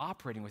when they're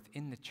operating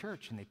within the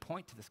church, and they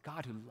point to this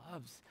God who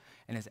loves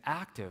and is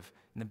active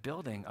in the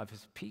building of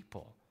his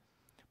people.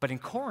 But in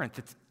Corinth,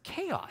 it's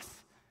chaos.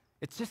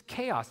 It's just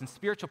chaos, and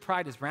spiritual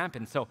pride is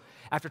rampant. So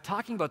after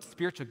talking about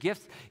spiritual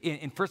gifts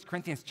in 1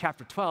 Corinthians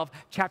chapter 12,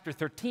 chapter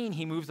 13,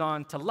 he moves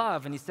on to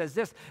love, and he says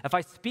this: if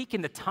I speak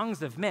in the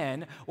tongues of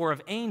men or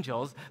of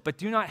angels, but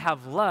do not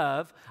have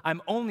love,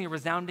 I'm only a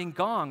resounding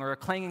gong or a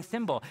clanging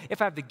cymbal.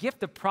 If I have the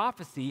gift of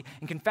prophecy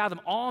and can fathom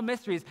all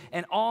mysteries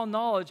and all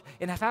knowledge,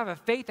 and if I have a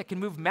faith that can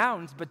move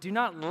mountains, but do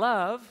not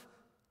love,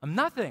 I'm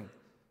nothing.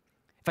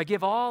 If I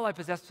give all I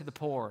possess to the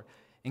poor,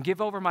 and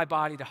give over my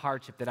body to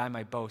hardship that I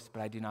might boast,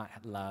 but I do not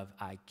have love,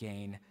 I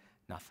gain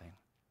nothing.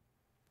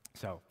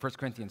 So 1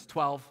 Corinthians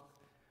 12,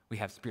 we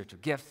have spiritual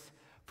gifts.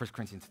 1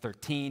 Corinthians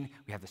 13,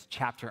 we have this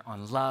chapter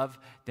on love.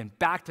 Then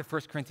back to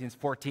 1 Corinthians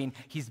 14,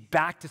 he's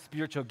back to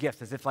spiritual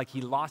gifts as if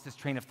he lost his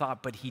train of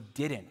thought, but he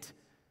didn't.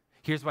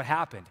 Here's what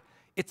happened.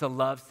 It's a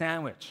love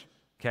sandwich,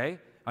 okay?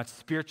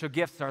 Spiritual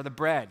gifts are the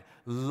bread.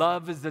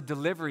 Love is the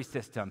delivery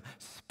system.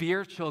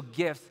 Spiritual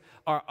gifts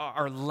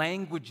are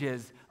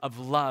languages of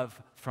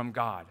love from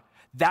God.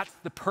 That's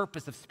the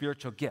purpose of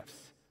spiritual gifts,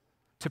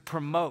 to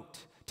promote,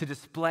 to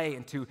display,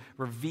 and to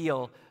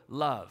reveal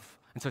love.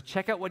 And so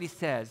check out what he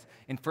says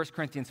in 1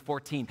 Corinthians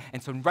 14.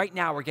 And so right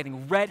now we're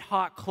getting red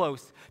hot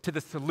close to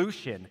the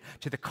solution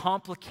to the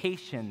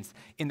complications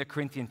in the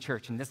Corinthian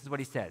church. And this is what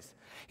he says.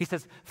 He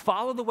says,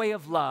 follow the way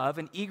of love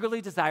and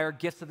eagerly desire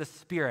gifts of the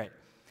Spirit,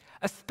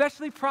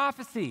 especially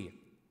prophecy.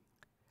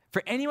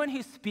 For anyone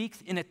who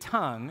speaks in a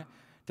tongue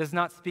does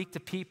not speak to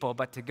people,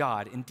 but to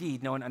God.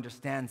 Indeed, no one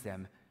understands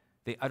them.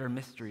 They utter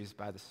mysteries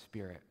by the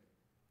Spirit.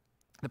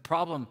 The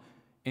problem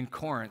in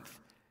Corinth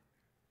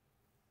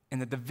and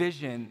the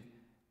division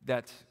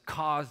that's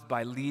caused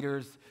by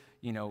leaders,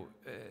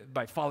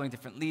 by following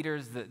different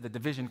leaders, the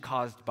division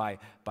caused by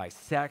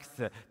sex,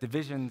 the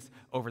divisions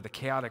over the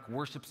chaotic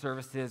worship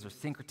services or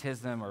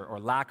syncretism or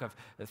lack of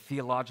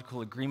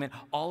theological agreement,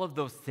 all of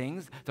those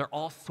things, they're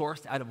all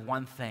sourced out of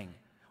one thing,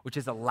 which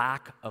is a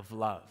lack of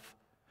love.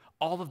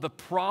 all of the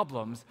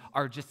problems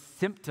are just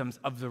symptoms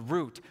of the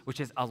root, which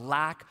is a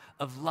lack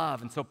of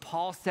love. And so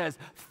Paul says,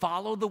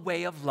 follow the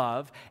way of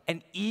love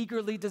and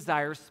eagerly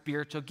desire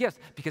spiritual gifts,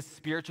 because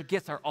spiritual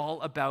gifts are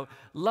all about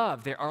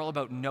love. They're all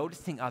about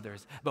noticing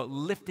others, about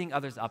lifting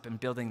others up and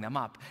building them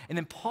up. And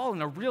then Paul,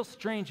 in a real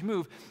strange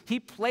move, he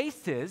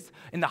places,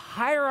 in the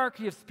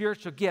hierarchy of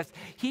spiritual gifts,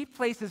 he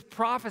places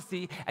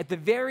prophecy at the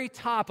very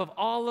top of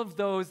all of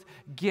those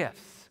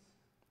gifts.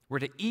 We're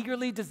to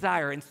eagerly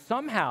desire, and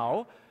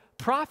somehow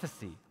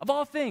prophecy, of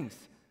all things,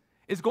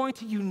 is going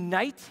to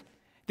unite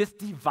this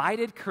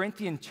divided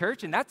Corinthian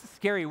church, and that's a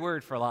scary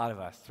word for a lot of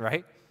us,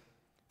 right?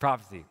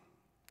 Prophecy.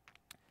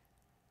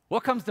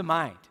 What comes to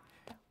mind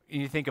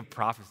when you think of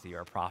prophecy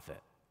or a prophet?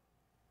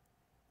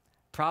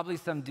 Probably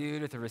some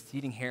dude with a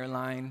receding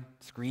hairline,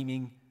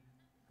 screaming,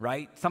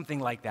 right? Something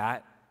like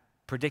that,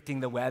 predicting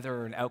the weather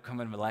or an outcome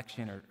of an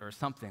election or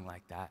something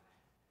like that.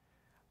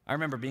 I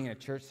remember being in a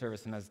church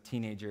service when I was a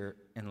teenager,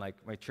 and like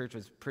my church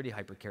was pretty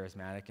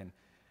hyper-charismatic,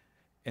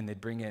 and they'd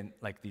bring in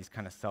like these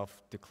kind of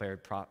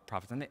self-declared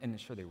prophets, and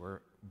sure they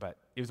were, but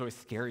it was always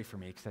scary for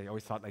me because I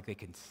always thought like they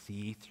could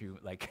see through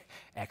like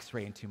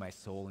X-ray into my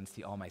soul and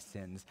see all my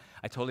sins.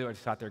 I totally always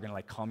thought they were gonna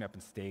like call me up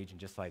on stage and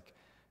just like,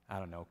 I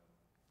don't know,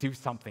 do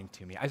something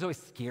to me. I was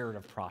always scared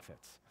of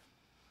prophets.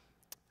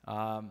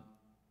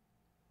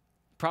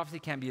 Prophecy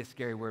can be a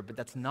scary word, but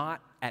that's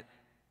not at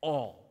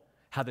all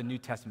how the New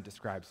Testament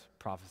describes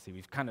prophecy.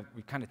 We've kind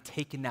of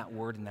taken that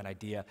word and that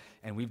idea,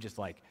 and we've just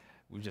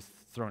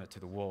thrown it to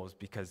the wolves,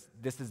 because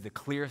this is the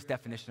clearest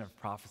definition of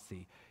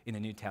prophecy in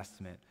the New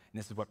Testament, and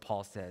this is what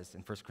Paul says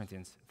in 1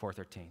 Corinthians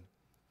 4:13.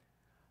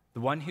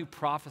 The one who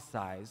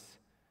prophesies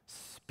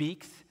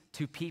speaks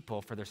to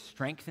people for their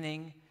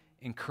strengthening,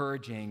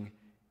 encouraging,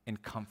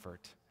 and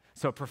comfort.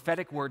 So a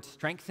prophetic word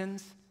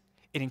strengthens,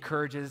 it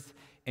encourages,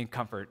 and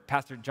comfort.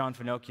 Pastor John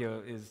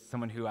Finocchio is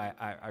someone who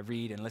I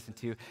read and listen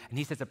to, and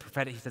he says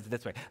it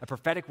this way: a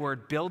prophetic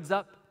word builds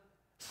up,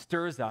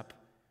 stirs up,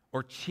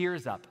 or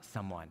cheers up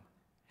someone.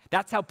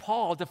 That's how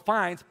Paul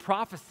defines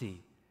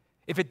prophecy.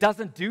 If it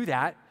doesn't do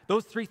that,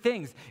 those three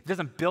things, if it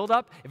doesn't build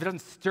up, if it doesn't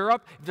stir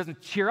up, if it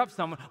doesn't cheer up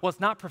someone, well, it's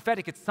not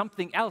prophetic, it's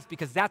something else,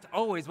 because that's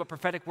always what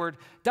prophetic word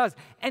does.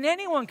 And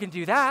anyone can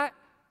do that.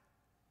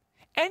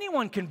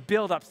 Anyone can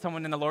build up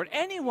someone in the Lord.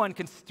 Anyone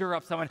can stir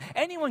up someone.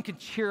 Anyone can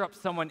cheer up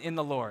someone in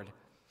the Lord.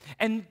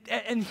 And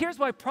here's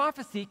why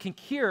prophecy can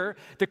cure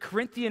the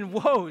Corinthian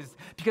woes,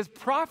 because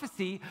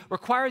prophecy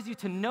requires you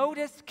to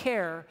notice,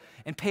 care,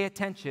 and pay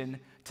attention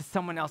to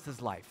someone else's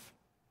life.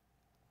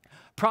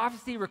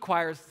 Prophecy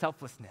requires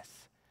selflessness.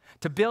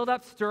 To build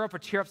up, stir up, or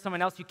cheer up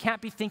someone else, you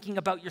can't be thinking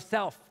about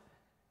yourself.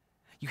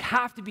 You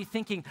have to be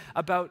thinking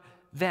about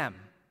them.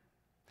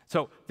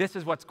 So this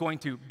is what's going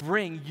to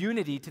bring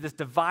unity to this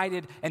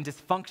divided and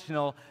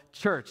dysfunctional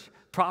church,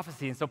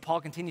 prophecy. And so Paul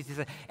continues, he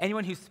says,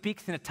 anyone who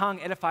speaks in a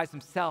tongue edifies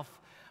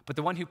himself, but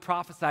the one who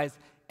prophesies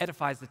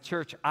edifies the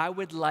church. I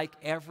would like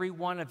every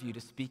one of you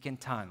to speak in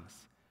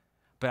tongues,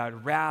 but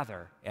I'd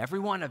rather every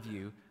one of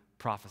you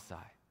prophesy.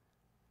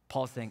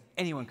 Paul's saying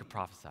anyone could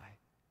prophesy,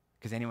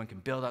 because anyone can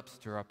build up,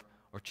 stir up,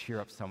 or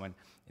cheer up someone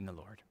in the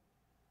Lord.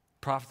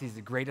 Prophecy is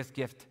the greatest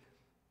gift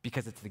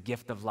because it's the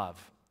gift of love,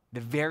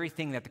 the very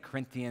thing that the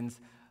Corinthians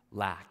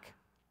lack.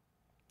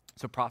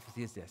 So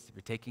prophecy is this, if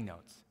you're taking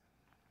notes.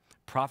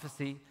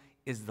 Prophecy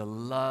is the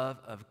love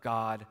of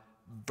God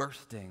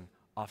bursting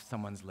off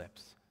someone's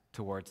lips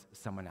towards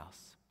someone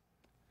else.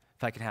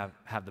 If I can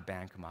have the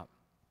band come up.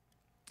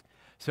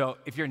 So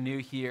if you're new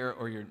here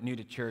or you're new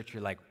to church,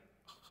 you're like,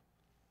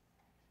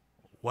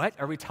 what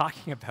are we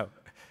talking about?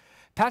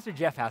 Pastor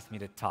Jeff asked me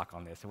to talk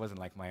on this. It wasn't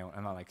like my own.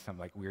 I'm not like some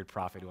like weird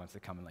prophet who wants to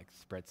come and like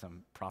spread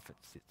some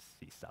prophecy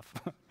stuff.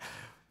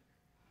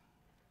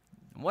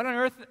 What on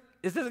earth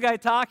is this guy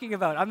talking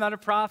about? I'm not a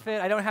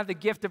prophet. I don't have the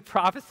gift of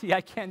prophecy.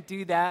 I can't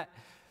do that.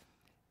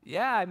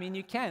 Yeah, I mean,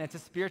 you can. It's a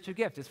spiritual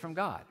gift. It's from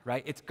God,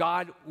 right? It's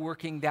God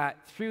working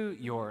that through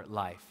your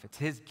life. It's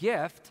his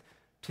gift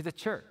to the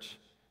church.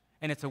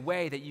 And it's a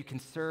way that you can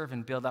serve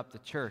and build up the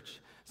church.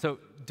 So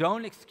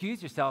don't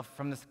excuse yourself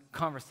from this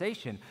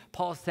conversation.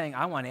 Paul is saying,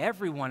 I want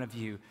every one of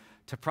you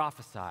to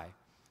prophesy.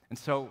 And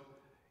so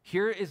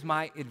here is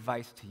my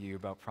advice to you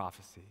about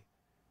prophecy.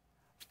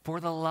 For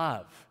the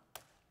love,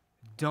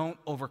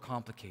 don't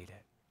overcomplicate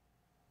it.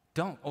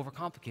 Don't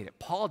overcomplicate it.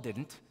 Paul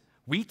didn't.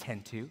 We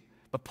tend to.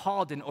 But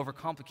Paul didn't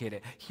overcomplicate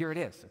it. Here it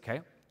is, okay?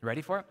 You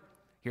ready for it?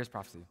 Here's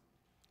prophecy.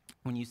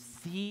 When you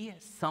see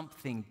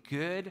something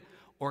good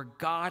or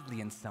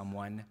godly in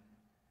someone,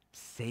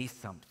 say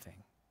something.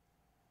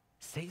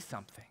 Say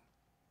something.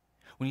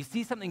 When you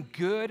see something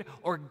good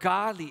or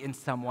godly in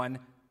someone,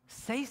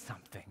 say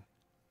something.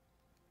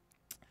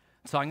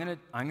 So I'm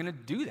gonna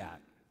do that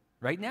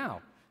right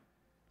now.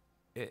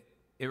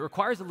 It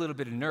requires a little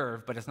bit of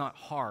nerve, but it's not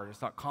hard,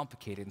 it's not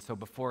complicated. And so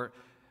before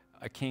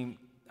I came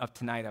up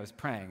tonight, I was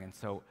praying, and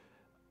so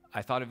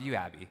I thought of you,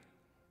 Abby.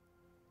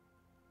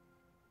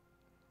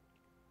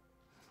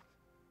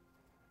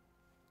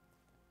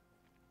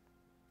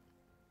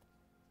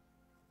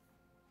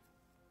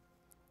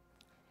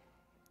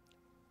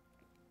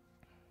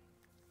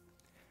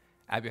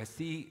 Abby, I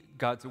see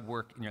God's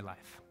work in your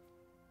life.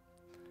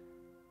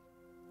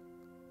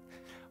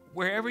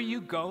 Wherever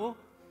you go,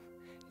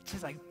 it's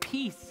just like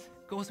peace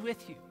goes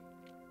with you.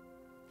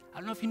 I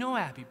don't know if you know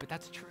Abby, but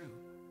that's true.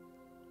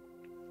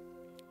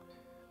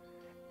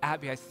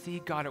 Abby, I see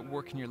God at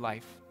work in your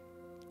life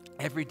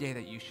every day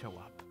that you show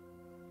up.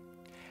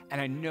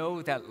 And I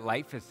know that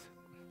life is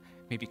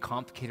maybe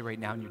complicated right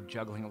now and you're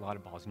juggling a lot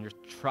of balls and you're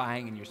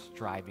trying and you're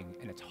striving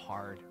and it's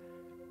hard.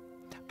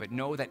 But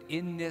know that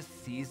in this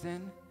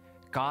season,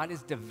 God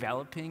is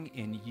developing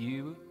in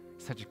you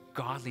such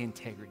godly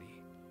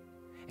integrity.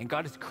 And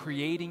God is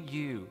creating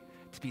you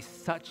to be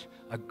such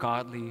a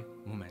godly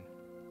woman.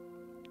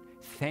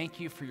 Thank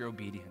you for your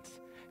obedience.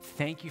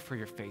 Thank you for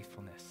your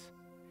faithfulness.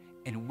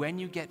 And when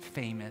you get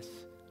famous,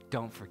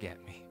 don't forget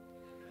me.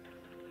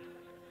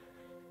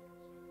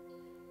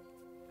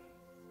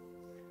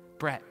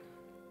 Brett,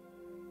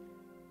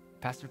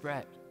 Pastor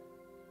Brett,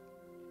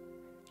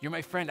 you're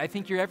my friend. I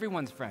think you're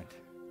everyone's friend.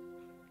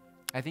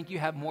 I think you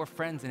have more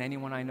friends than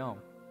anyone I know.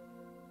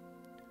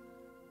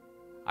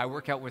 I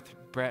work out with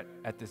Brett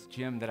at this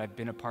gym that I've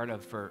been a part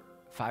of for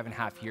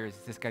 5.5 years.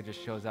 This guy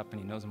just shows up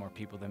and he knows more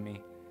people than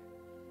me.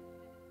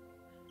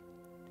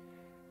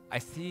 I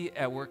see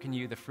at work in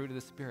you the fruit of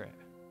the Spirit.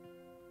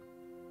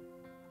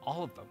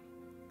 All of them.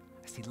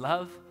 I see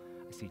love,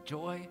 I see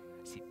joy,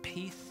 I see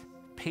peace,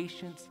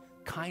 patience,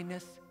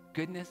 kindness,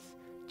 goodness,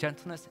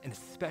 gentleness, and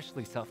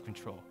especially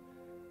self-control.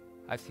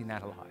 I've seen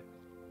that a lot.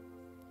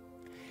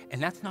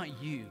 And that's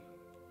not you.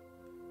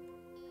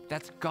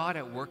 That's God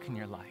at work in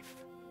your life.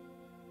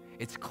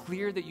 It's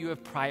clear that you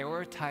have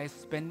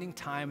prioritized spending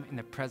time in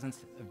the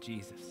presence of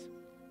Jesus.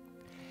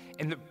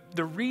 And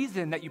the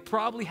reason that you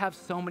probably have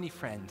so many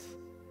friends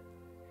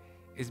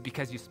is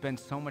because you spend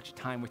so much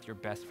time with your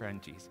best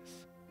friend,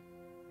 Jesus.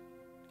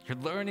 You're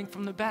learning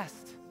from the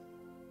best.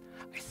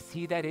 I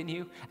see that in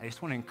you. I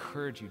just want to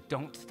encourage you,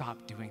 don't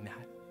stop doing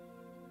that.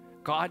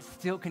 God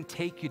still can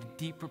take you to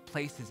deeper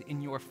places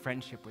in your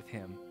friendship with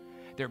him.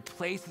 There are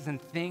places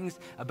and things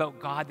about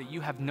God that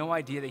you have no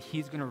idea that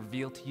he's going to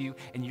reveal to you,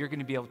 and you're going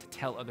to be able to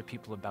tell other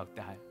people about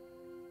that.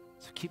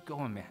 So keep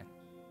going, man.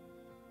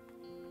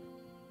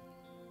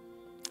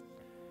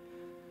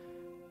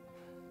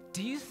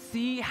 Do you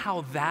see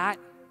how that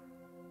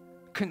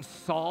can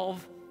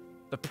solve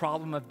the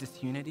problem of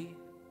disunity?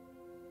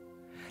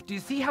 Do you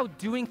see how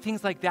doing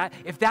things like that,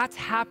 if that's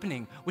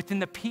happening within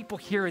the people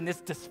here in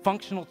this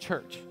dysfunctional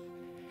church,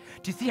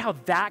 do you see how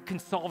that can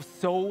solve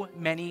so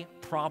many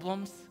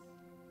problems?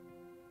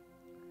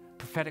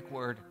 Prophetic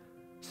word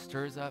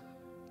stirs up,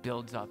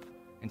 builds up,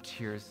 and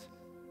cheers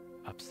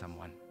up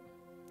someone.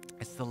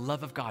 It's the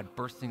love of God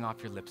bursting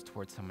off your lips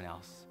towards someone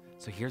else.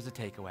 So here's the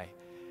takeaway.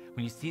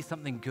 When you see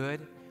something good,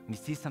 when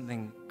you see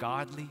something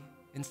godly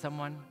in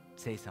someone,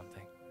 say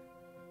something.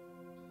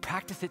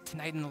 Practice it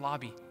tonight in the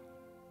lobby.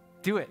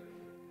 Do it.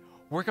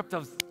 Work up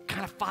those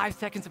kind of 5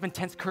 seconds of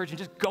intense courage and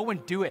just go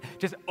and do it.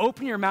 Just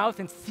open your mouth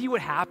and see what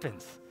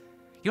happens.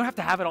 You don't have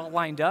to have it all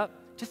lined up.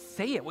 Just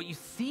say it, what you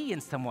see in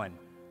someone.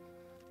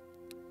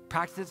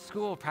 Practice at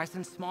school, practice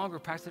in small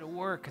group, practice at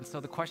work. And so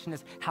the question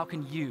is, how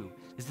can you?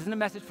 This isn't a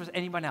message for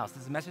anyone else.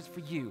 This is a message for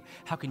you.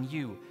 How can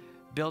you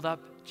build up,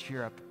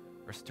 cheer up,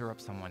 or stir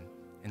up someone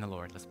in the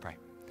Lord? Let's pray.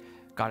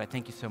 God, I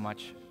thank you so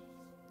much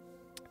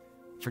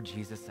for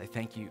Jesus. I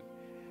thank you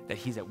that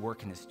he's at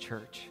work in this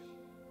church.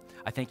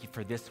 I thank you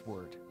for this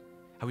word,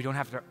 how we don't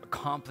have to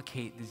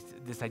complicate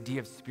this idea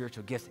of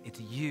spiritual gifts. It's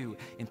you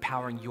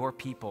empowering your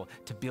people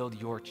to build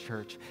your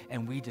church,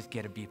 and we just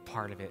get to be a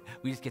part of it.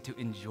 We just get to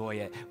enjoy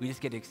it. We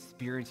just get to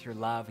experience your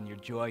love and your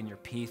joy and your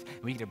peace,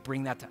 and we get to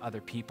bring that to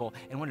other people.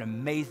 And what an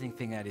amazing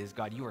thing that is,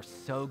 God. You are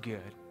so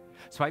good.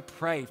 So I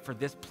pray for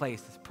this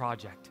place, this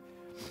project.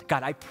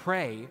 God, I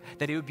pray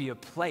that it would be a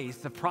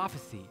place of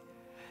prophecy,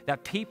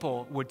 that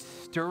people would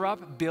stir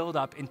up, build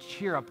up, and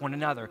cheer up one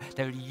another,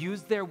 that would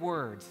use their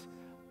words,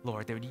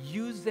 Lord, they would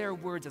use their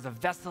words as a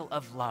vessel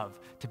of love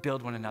to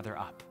build one another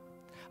up.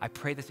 I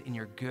pray this in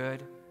your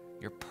good,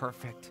 your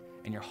perfect,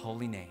 and your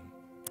holy name.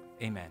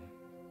 Amen.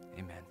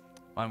 Amen.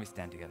 Why don't we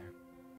stand together?